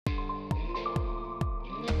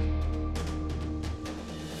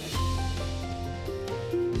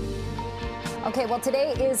Okay, well,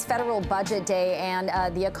 today is federal budget day, and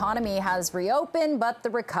the economy has reopened, but the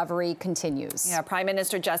recovery continues. Yeah, Prime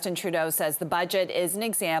Minister Justin Trudeau says the budget is an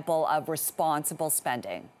example of responsible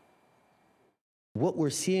spending. What we're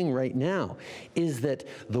seeing right now is that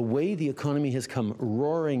the way the economy has come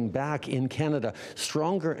roaring back in Canada,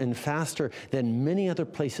 stronger and faster than many other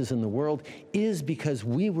places in the world, is because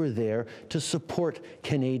we were there to support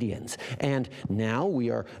Canadians. And now we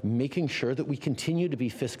are making sure that we continue to be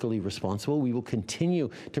fiscally responsible. We will continue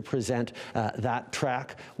to present that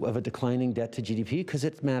track of a declining debt to GDP because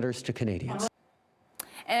it matters to Canadians.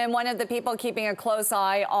 And one of the people keeping a close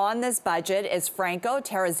eye on this budget is Franco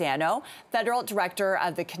Terrazzano, Federal Director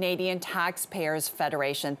of the Canadian Taxpayers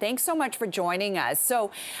Federation. Thanks so much for joining us. So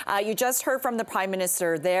you just heard from the Prime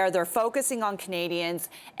Minister there. They're focusing on Canadians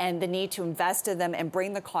and the need to invest in them and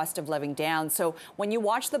bring the cost of living down. So when you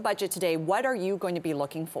watch the budget today, what are you going to be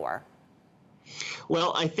looking for?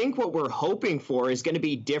 Well, I think what we're hoping for is going to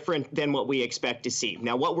be different than what we expect to see.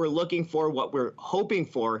 Now, what we're looking for, what we're hoping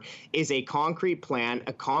for is a concrete plan,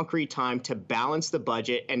 a concrete time to balance the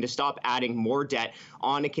budget and to stop adding more debt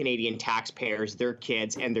on the Canadian taxpayers, their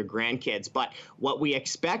kids and their grandkids. But what we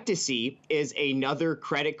expect to see is another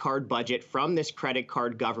credit card budget from this credit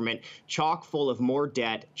card government, chock full of more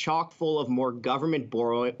debt, chock full of more government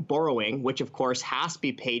borrowing, which of course has to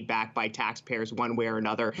be paid back by taxpayers one way or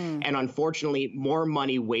another. And unfortunately, more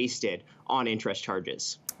money wasted on interest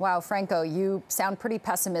charges. Wow, Franco, you sound pretty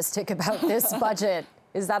pessimistic about this budget.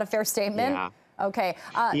 Is that a fair statement? Yeah. Okay.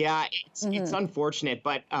 Yeah, it's unfortunate,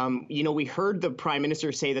 but you know, we heard the Prime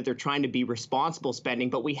Minister say that they're trying to be responsible spending,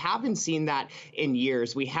 but we haven't seen that in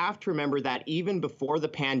years. We have to remember that even before the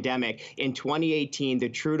pandemic, in 2018, the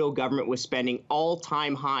Trudeau government was spending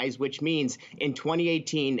all-time highs, which means in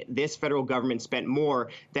 2018, this federal government spent more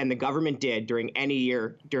than the government did during any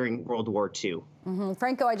year during World War II.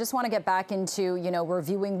 Franco, I just want to get back into,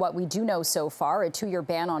 reviewing what we do know so far, a 2-year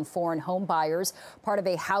ban on foreign home buyers, part of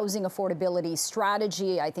a housing affordability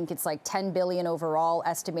strategy. I think it's like $10 billion overall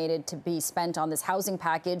estimated to be spent on this housing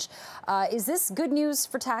package. Is this good news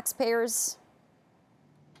for taxpayers?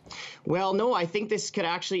 Well, no, I think this could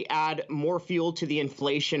actually add more fuel to the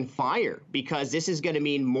inflation fire because this is going to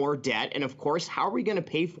mean more debt. And of course, how are we going to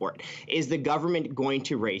pay for it? Is the government going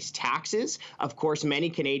to raise taxes? Of course, many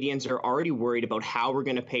Canadians are already worried about how we're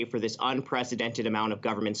going to pay for this unprecedented amount of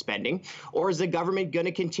government spending. Or is the government going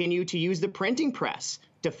to continue to use the printing press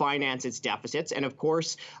to finance its deficits? And of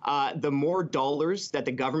course, the more dollars that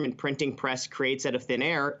the government printing press creates out of thin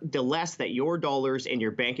air, the less that your dollars in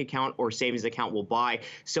your bank account or savings account will buy.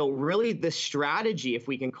 So really the strategy, if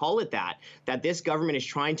we can call it that this government is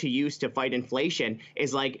trying to use to fight inflation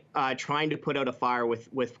is like trying to put out a fire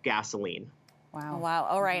with gasoline. Wow. Wow.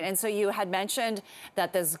 All right. And so you had mentioned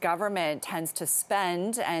that this government tends to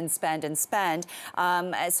spend and spend and spend.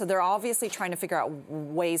 So they're obviously trying to figure out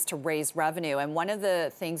ways to raise revenue. And one of the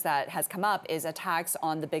things that has come up is a tax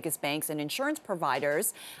on the biggest banks and insurance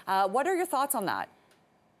providers. What are your thoughts on that?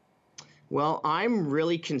 Well, I'm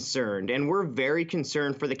really concerned, and we're very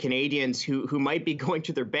concerned for the Canadians who might be going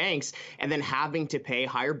to their banks and then having to pay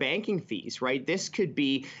higher banking fees, right? This could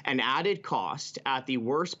be an added cost at the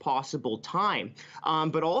worst possible time.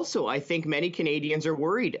 But also, I think many Canadians are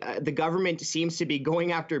worried. The government seems to be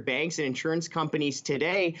going after banks and insurance companies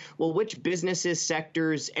today. Well, which businesses,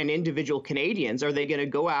 sectors, and individual Canadians are they going to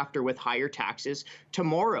go after with higher taxes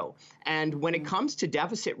tomorrow? And when it comes to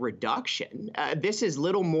deficit reduction, this is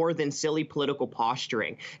little more than silly political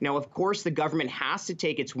posturing. Now, of course, the government has to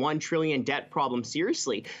take its $1 trillion debt problem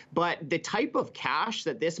seriously, but the type of cash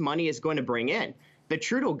that this money is going to bring in, the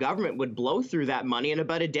Trudeau government would blow through that money in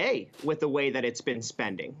about a day with the way that it's been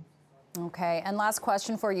spending. Okay, and last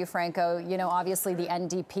question for you, Franco. Obviously the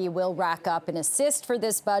NDP will rack up an assist for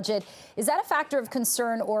this budget. Is that a factor of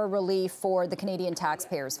concern or relief for the Canadian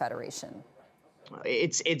Taxpayers Federation?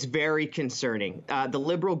 It's very concerning. The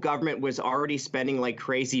Liberal government was already spending like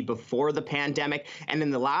crazy before the pandemic. And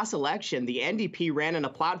in the last election, the NDP ran on a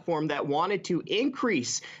platform that wanted to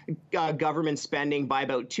increase government spending by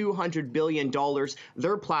about $200 billion.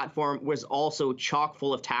 Their platform was also chock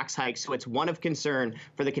full of tax hikes. So it's one of concern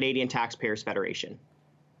for the Canadian Taxpayers Federation.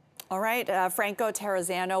 All right, Franco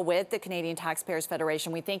Terrazzano with the Canadian Taxpayers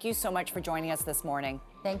Federation. We thank you so much for joining us this morning.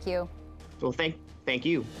 Thank you. Well, thank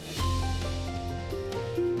you.